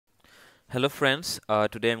Hello friends,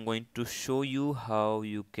 today I'm going to show you how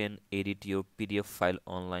you can edit your PDF file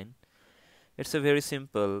online. It's a very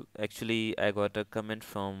simple. Actually, I got a comment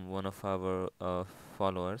from one of our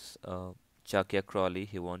followers, Chakia Crawley.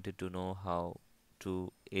 He wanted to know how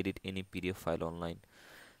to edit any PDF file online.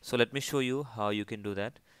 So let me show you how you can do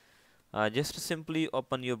that. Just simply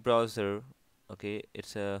open your browser. Okay,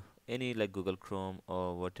 it's any like Google Chrome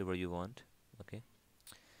or whatever you want. Okay,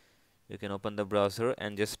 you can open the browser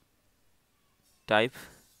and just type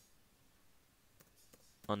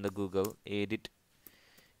on the Google edit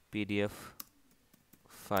PDF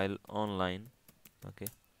file online. Okay,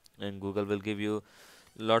 and Google will give you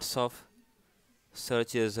lots of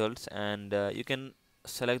search results, and you can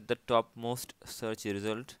select the topmost search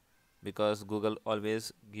result because Google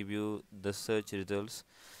always give you the search results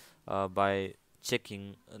by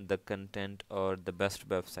checking the content or the best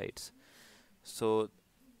websites. So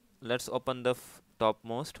let's open the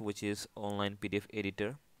topmost, which is online PDF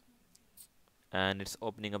editor, and it's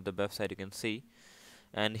opening up the website. You can see,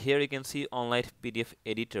 and here you can see online PDF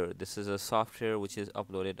editor. This is a software which is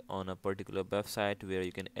uploaded on a particular website where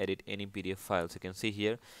you can edit any PDF files. You can see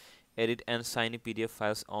here, edit and sign PDF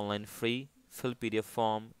files online free, fill PDF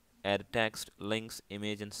form, add text, links,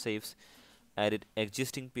 image and saves, edit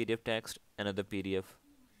existing PDF text, another PDF,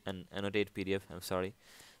 and annotate PDF, I'm sorry.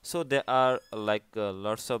 So there are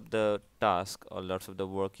lots of the task or lots of the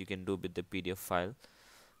work you can do with the PDF file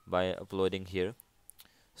by uploading here.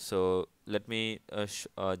 So let me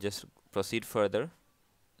just proceed further.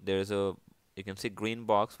 There is a, you can see green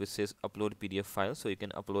box which says upload PDF file, so you can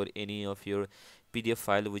upload any of your PDF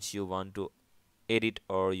file which you want to edit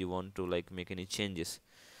or you want to like make any changes.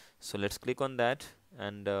 So let's click on that,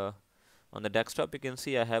 and on the desktop you can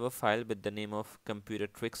see I have a file with the name of computer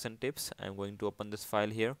tricks and tips. I'm going to open this file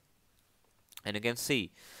here, and you can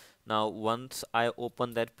see now once I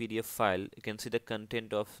open that PDF file, you can see the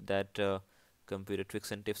content of that computer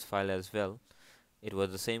tricks and tips file as well. It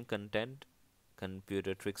was the same content,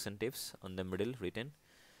 computer tricks and tips on the middle written,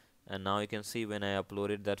 and now you can see when I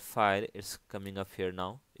uploaded that file, it's coming up here.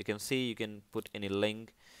 Now you can see you can put any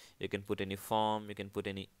link, you can put any form,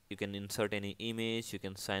 you can insert any image, you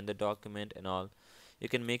can sign the document and all. You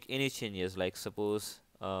can make any changes, like suppose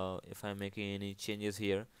if I'm making any changes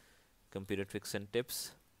here, computer tricks and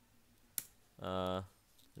tips,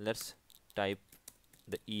 let's type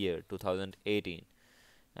the year 2018,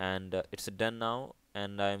 and it's done now,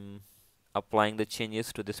 and I'm applying the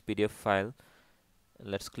changes to this PDF file.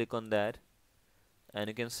 Let's click on that, and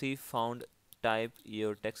you can see found, type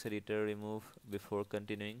your text editor, remove before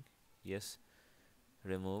continuing. Yes,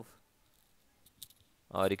 remove,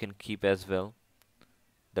 or you can keep as well,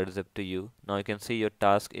 that is up to you. Now you can see your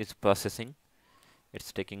task is processing.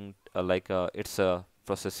 It's taking it's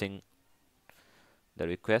processing the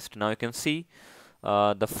request. Now you can see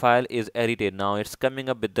the file is edited. Now it's coming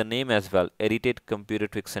up with the name as well, edited computer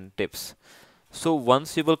tricks and tips. So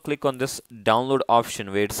once you will click on this download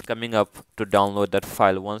option where it's coming up to download that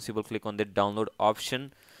file, once you will click on the download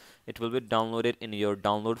option, it will be downloaded in your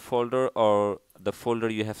download folder or the folder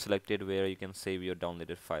you have selected where you can save your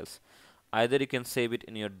downloaded files. Either you can save it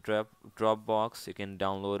in your Dropbox, you can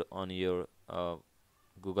download on your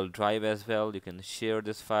Google Drive as well, you can share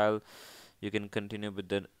this file, you can continue with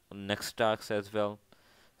the next tasks as well,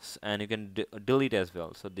 and you can delete as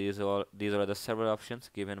well. So these are the several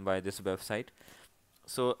options given by this website.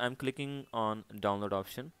 So I'm clicking on download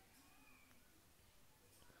option.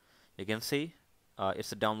 You can see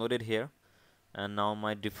it's downloaded here, and now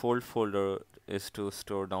my default folder is to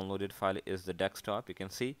store downloaded file is the desktop. You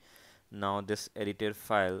can see now this edited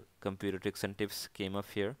file computer tricks and tips came up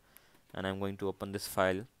here, and I'm going to open this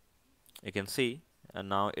file. You can see, and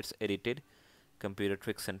now it's edited computer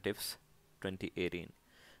tricks and tips 2018.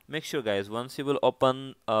 Make sure guys, once you will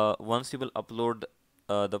upload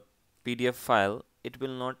the PDF file, it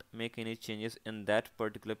will not make any changes in that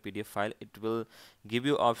particular PDF file. It will give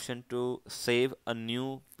you option to save a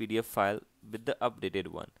new PDF file with the updated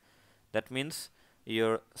one. That means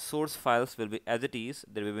your source files will be as it is.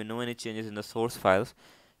 There will be no any changes in the source files.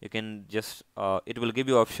 You can just it will give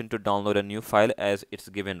you option to download a new file as it's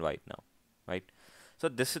given right now, right? So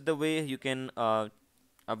this is the way you can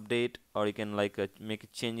update, or you can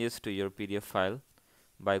make changes to your PDF file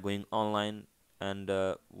by going online. And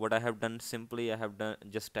what I have done, simply I have done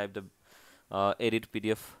just type the edit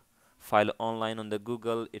PDF file online on the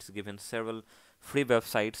Google. It's given several free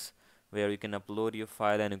websites where you can upload your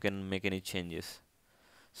file and you can make any changes.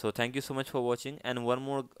 So thank you so much for watching. And one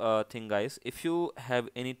more thing guys, if you have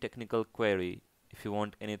any technical query, if you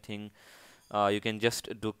want anything, you can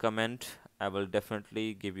just do comment. I will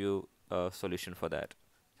definitely give you a solution for that.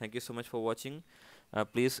 Thank you so much for watching.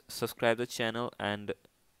 Please subscribe the channel, and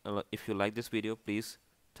if you like this video, please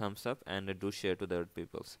thumbs up and do share to the other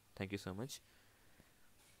peoples. Thank you so much.